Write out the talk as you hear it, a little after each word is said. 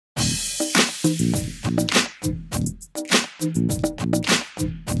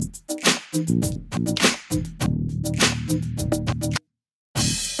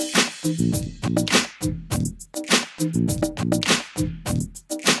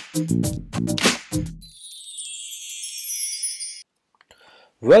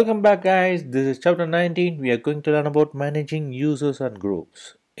Welcome back guys, this is chapter 19. We are going to learn about managing users and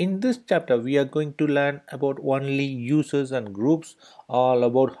groups. In this chapter we are going to learn about only users and groups, all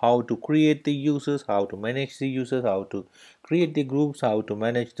about how to create the users, how to manage the users, how to create the groups, how to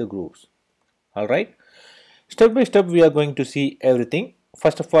manage the groups. Alright, step by step we are going to see everything.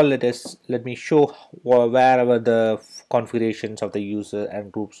 First of all, let me show wherever the configurations of the user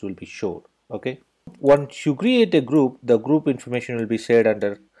and groups will be showed. Okay, once you create a group, the group information will be saved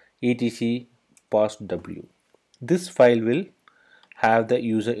under etc postw. This file will have the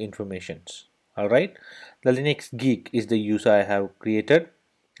user informations. Alright, the Linux geek is the user I have created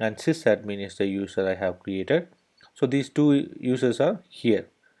and sysadmin is the user I have created. So these two users are here.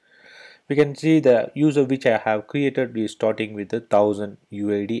 We can see the user which I have created is starting with the 1000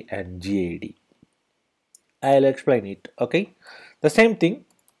 UID and GID. I'll explain it. Okay, the same thing.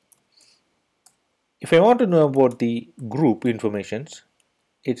 If I want to know about the group informations,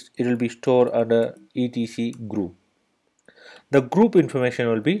 it will be stored under etc group. The group information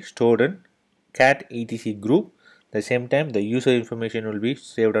will be stored in cat etc group. At the same time, the user information will be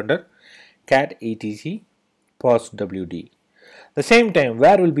saved under cat etc postwd. The same time,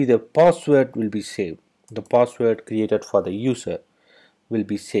 where will be the password will be saved. The password created for the user will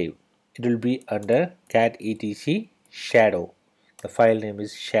be saved. It will be under cat etc shadow. The file name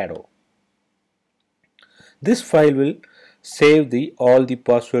is shadow. This file will save all the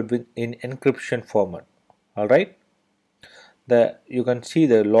password in encryption format. Alright, you can see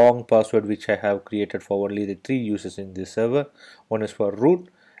the long password which I have created for only the 3 users in this server. One is for root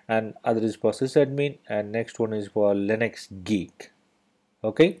and other is for sysadmin and next one is for Linux geek.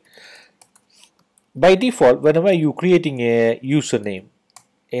 Okay, by default whenever you creating a username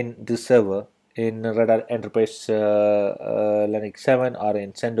in this server in RedHat Enterprise Linux 7 or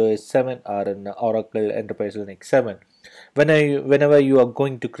in Centos 7 or in Oracle Enterprise Linux 7, whenever you are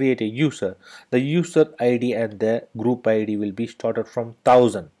going to create a user, the user ID and the group ID will be started from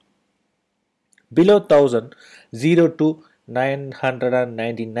 1000. Below 1000, 0 to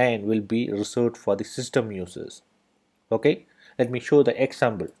 999 will be reserved for the system users. Okay, let me show the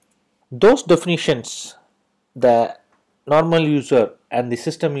example. Those definitions the normal user and the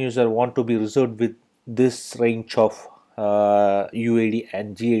system user want to be reserved with this range of UID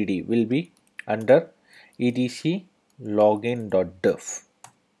and GID will be under etc login.def.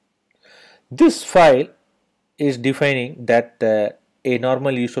 This file is defining that a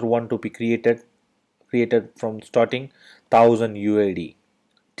normal user want to be created from starting 1000 UID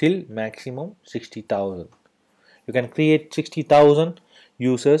till maximum 60,000. You can create 60,000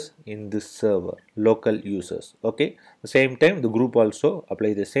 users in this server, local users. Okay, the same time the group also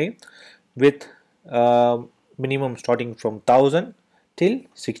apply the same with minimum starting from 1000 till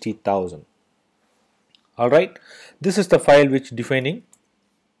 60,000. Alright, this is the file which defining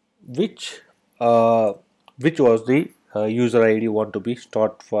which was the user ID want to be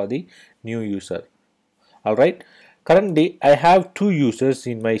stored for the new user. Alright, currently I have 2 users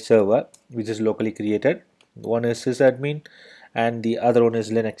in my server which is locally created. One is sysadmin and the other one is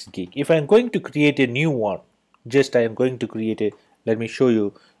Linux geek. If I am going to create a new one, just I am going to create a, let me show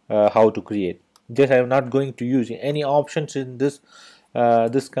you how to create. Just I am not going to use any options in this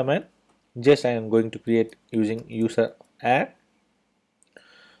this command. Just I am going to create using user add.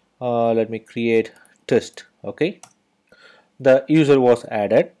 Let me create test. Okay, the user was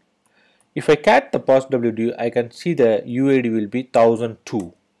added. If I cat the postwd, I can see the UID will be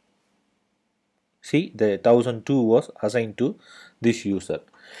 1002. See, the 1002 was assigned to this user.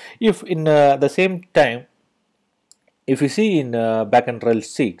 If in the same time, if you see in backend rel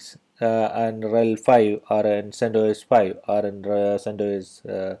 6 and rel 5 or in Centos 5 or in Centos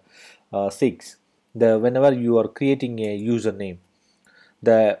 6, whenever you are creating a username,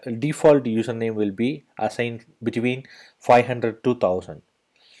 the default username will be assigned between 500 to 1000.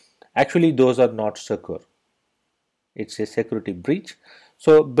 Actually, those are not secure. It's a security breach.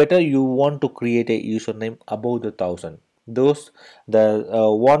 So better you want to create a username above the 1000. Those the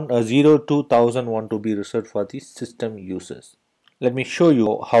 0 to 1000 want to be reserved for the system users. Let me show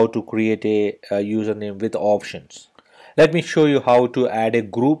you how to create a username with options. Let me show you how to add a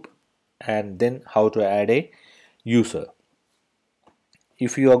group and then how to add a user.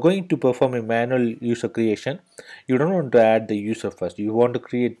 If you are going to perform a manual user creation, you don't want to add the user first. You want to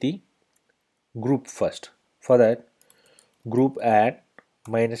create the group first. For that, group add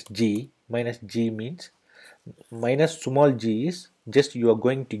 -g means minus small g is just you are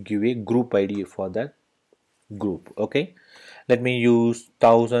going to give a group ID for that group. Okay, let me use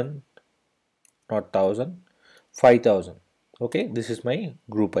 1000, not 1000, 5000. Okay, this is my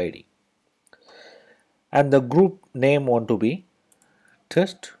group ID, and the group name want to be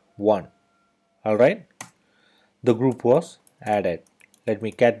test1. All right, the group was added. Let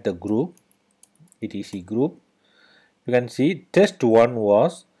me get the group, etc group. You can see test1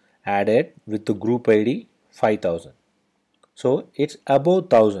 was added with the group ID 5000, so it's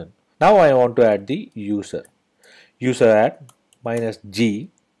above 1000. Now I want to add the user. User add minus g,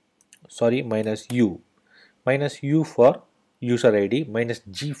 sorry, minus u for user ID, minus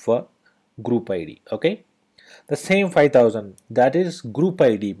g for group ID. Okay, the same 5000, that is group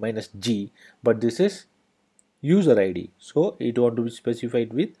ID minus g, but this is user ID, so it want to be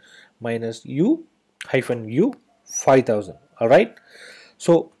specified with minus u hyphen u 5000. All right,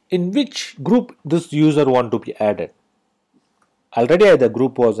 so in which group this user want to be added? Already the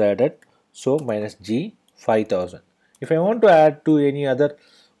group was added, so minus g 5000. If I want to add to any other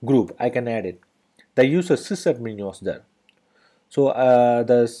group, I can add it. The user sysadmin was there, so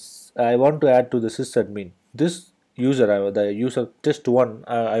I want to add to the sysadmin this user, the user test1.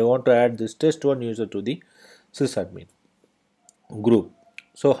 I want to add this test1 user to the sysadmin group.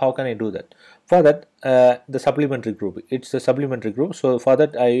 So how can I do that? For that, the supplementary group, it's a supplementary group. So for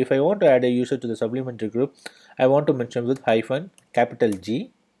that, if I want to add a user to the supplementary group, I want to mention with hyphen capital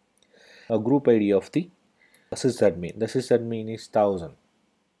G a group ID of the sysadmin. The sysadmin is 1000.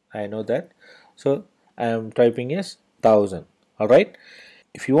 I know that, so I am typing as 1000. All right,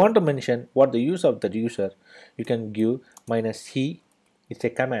 if you want to mention what the use of that user, you can give minus c. It's a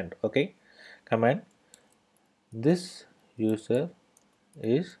command. Okay, command, this user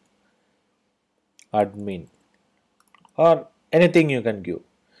is admin, or anything you can give.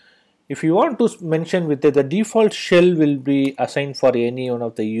 If you want to mention with it, the default shell will be assigned for any one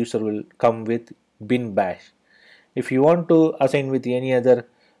of the user will come with bin bash. If you want to assign with any other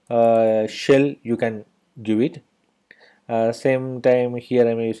shell, you can give it. Same time here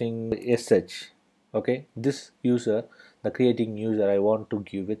I am using sh. Okay, this user, the creating user, I want to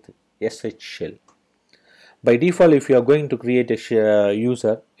give with sh shell. By default, if you are going to create a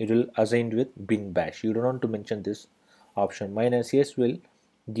user, it will assign with bin bash. You don't want to mention this option. Minus s will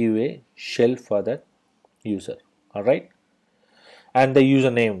give a shell for that user. All right, and the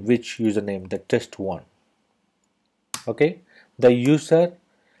username, which username? The test1. Okay, the user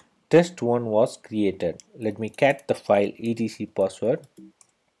test1 was created. Let me cat the file etc password.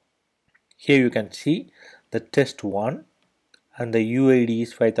 Here you can see the test1, and the UID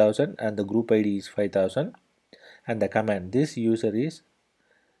is 5000 and the group ID is 5000, and the command, this user is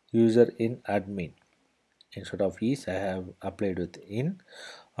user in admin. Instead of is, I have applied with in.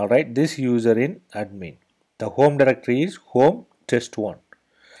 All right, this user in admin. The home directory is home test1,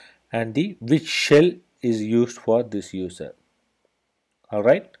 and the which shell is used for this user. All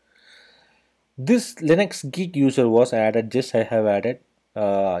right, this Linux Geek user was added. Just I have added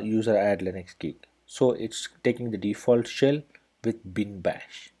user add Linux Geek, so it's taking the default shell with bin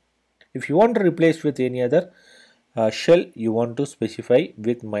bash. If you want to replace with any other shell, you want to specify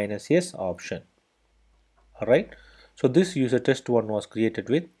with minus s option. All right, so this user test1 was created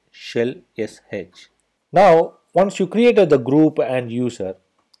with shell sh. Now once you created the group and user,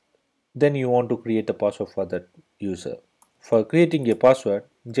 then you want to create a password for that user. For creating a password,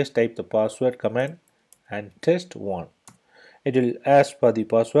 just type the password command and test1. It will ask for the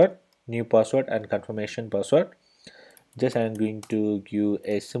password, new password and confirmation password. Just I am going to give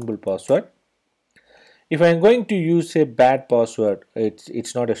a simple password. If I am going to use a bad password,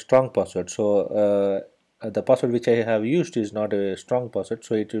 it's not a strong password, so the password which I have used is not a strong password,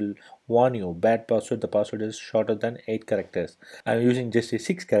 so it will warn you bad password. The password is shorter than 8 characters. I am using just a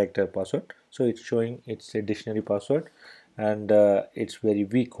 6 character password, so it's showing it's a dictionary password, and it's very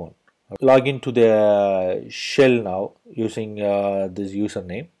weak one. Log into the shell now using this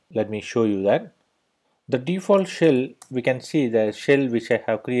username. Let me show you that. The default shell, we can see the shell which I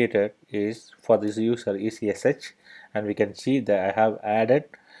have created is for this user is sh, and we can see that I have added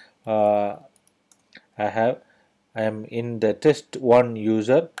I am in the test1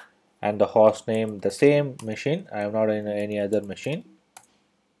 user, and the host name the same machine. I am not in any other machine.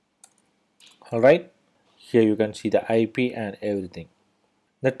 All right, here you can see the IP and everything.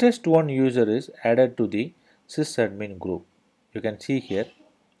 The test1 user is added to the sysadmin group. You can see here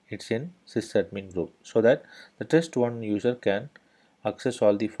it's in sysadmin group, so that the test1 user can access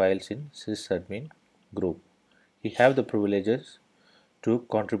all the files in sysadmin group. He have the privileges to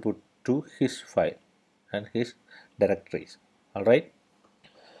contribute to his file and his directories. All right,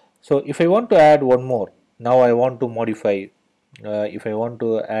 so if I want to add one more, now I want to modify. If I want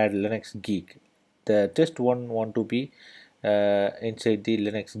to add Linux Geek, the test1 want to be inside the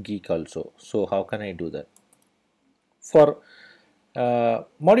Linux Geek also. So how can I do that? For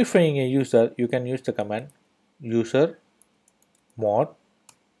modifying a user, you can use the command user mod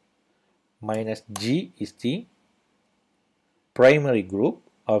minus G is the primary group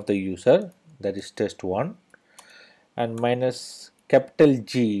of the user, that is test1, and minus capital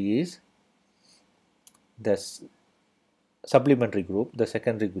G is the supplementary group, the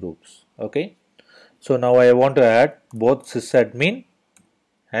secondary groups. Okay, so now I want to add both sysadmin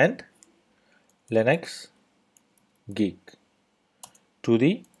and Linux geek to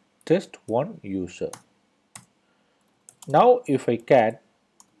the test1 user. Now if I cat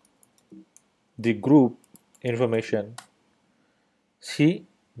the group information, see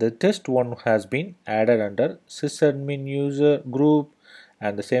the test1 has been added under sysadmin user group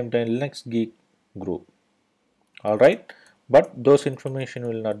and the same time Linux geek group. Alright, but those information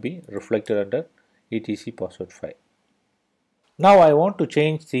will not be reflected under etc password file. Now I want to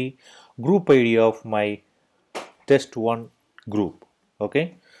change the group ID of my test1 group.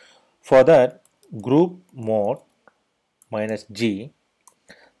 Okay, for that, group mod minus G,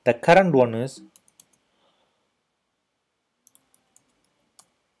 the current one is,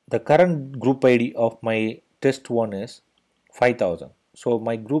 the current group ID of my test1 is 5000. So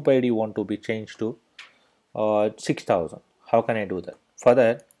my group ID want to be changed to 6000. How can I do that? For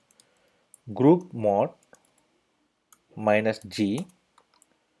that, group mod minus G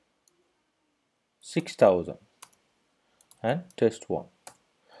 6000 and test1.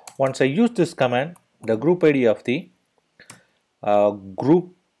 Once I use this command, the group ID of the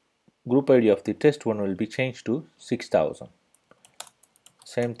group ID of the test1 will be changed to 6000.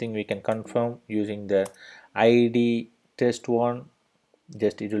 Same thing we can confirm using the ID test1.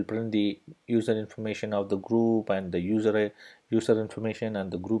 Just it will print the user information of the group and the user information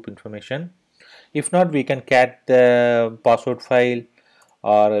and the group information. If not, we can cat the password file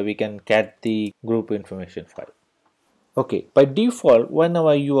or we can cat the group information file. Okay, by default,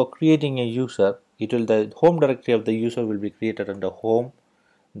 whenever you are creating a user, the home directory of the user will be created under home,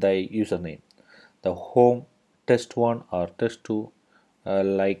 the username, the home test1 or test2,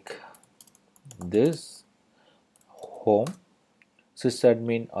 like this, home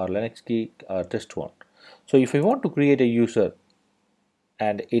sysadmin or Linux geek or test1. So if I want to create a user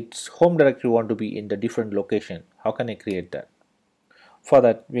and its home directory want to be in the different location, how can I create that? For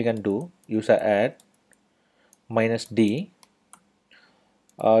that, we can do user add minus D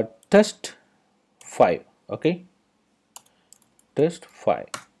test5. Okay, test5.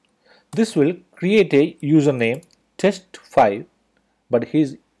 This will create a username test5, but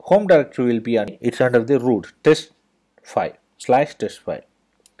his home directory will be it's under the root test5/test5.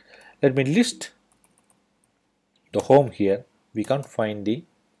 Let me list the home here. We can't find the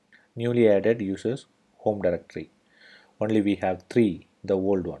newly added users home directory. Only we have 3, the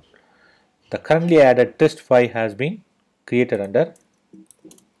old one. The currently added test5 has been created under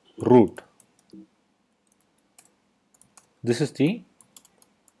root. This is the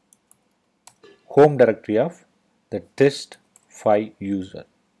home directory of the test5 user.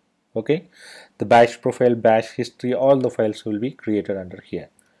 Okay, the bash profile, bash history, all the files will be created under here.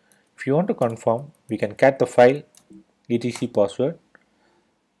 If you want to confirm, we can cat the file etc password.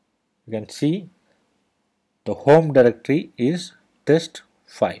 You can see the home directory is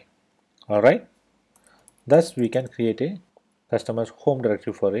test5. Alright, thus we can create a customer's home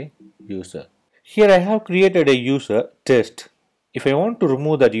directory for a user. Here I have created a user test. If I want to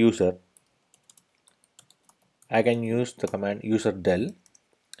remove that user, I can use the command userdel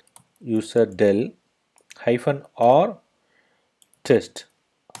 -r test.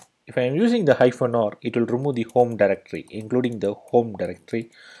 If I am using the -r, it will remove the home directory, including the home directory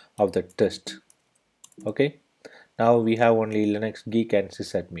of the test. Okay, now we have only Linux geek and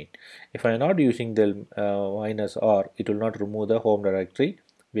sysadmin. If I am not using the -r, it will not remove the home directory.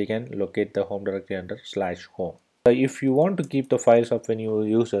 We can locate the home directory under /home. If you want to keep the files of a new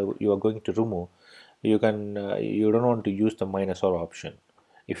user you are going to remove, you can you don't want to use the -r option.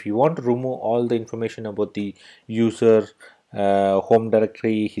 If you want to remove all the information about the user, home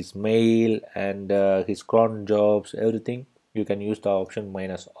directory, his mail and his cron jobs, everything, you can use the option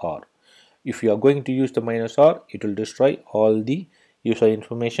 -r. If you are going to use the -r, it will destroy all the user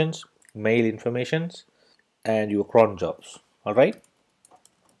informations, mail informations and your cron jobs. Alright.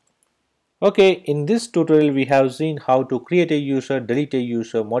 Okay, in this tutorial we have seen how to create a user, delete a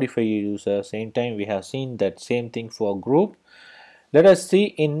user, modify a user. Same time we have seen that same thing for group. Let us see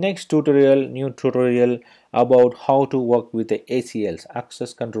in next tutorial, new tutorial about how to work with the ACLs,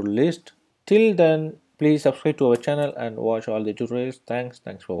 access control list. Till then, please subscribe to our channel and watch all the tutorials.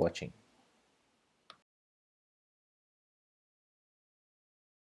 Thanks for watching.